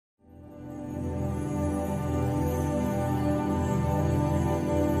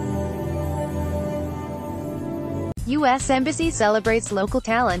U.S. Embassy celebrates local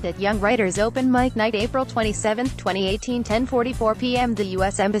talent at Young Writers Open Mic Night April 27, 2018 10:44 p.m. The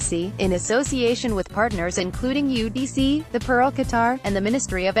U.S. Embassy, in association with partners including UDC, the Pearl-Qatar, and the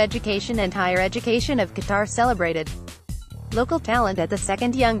Ministry of Education and Higher Education of Qatar celebrated local talent at the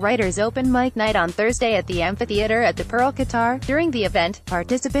second Young Writers Open Mic Night on Thursday at the Amphitheatre at the Pearl-Qatar. During the event,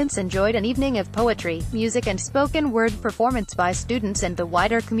 participants enjoyed an evening of poetry, music and spoken word performance by students and the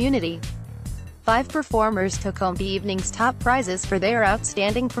wider community. 5 performers took home the evening's top prizes for their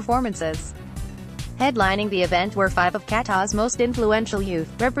outstanding performances. Headlining the event were 5 of Qatar's most influential youth,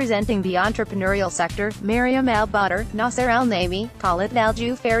 representing the entrepreneurial sector: Mariam Al-Badr, Nasser Al-Naimi, Khalid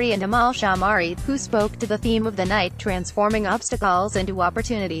Al-Jufari and Amal Shamari, who spoke to the theme of the night, transforming obstacles into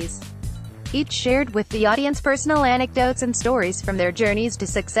opportunities. Each shared with the audience personal anecdotes and stories from their journeys to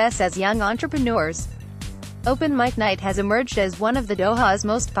success as young entrepreneurs. Open Mic Night has emerged as one of the Doha's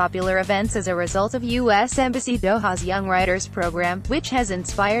most popular events as a result of U.S. Embassy Doha's Young Writers program, which has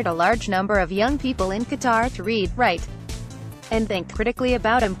inspired a large number of young people in Qatar to read, write, and think critically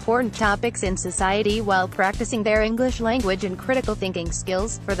about important topics in society while practicing their English language and critical thinking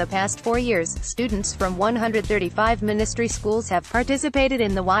skills. For the past 4 years, students from 135 ministry schools have participated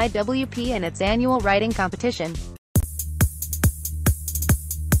in the YWP and its annual writing competition.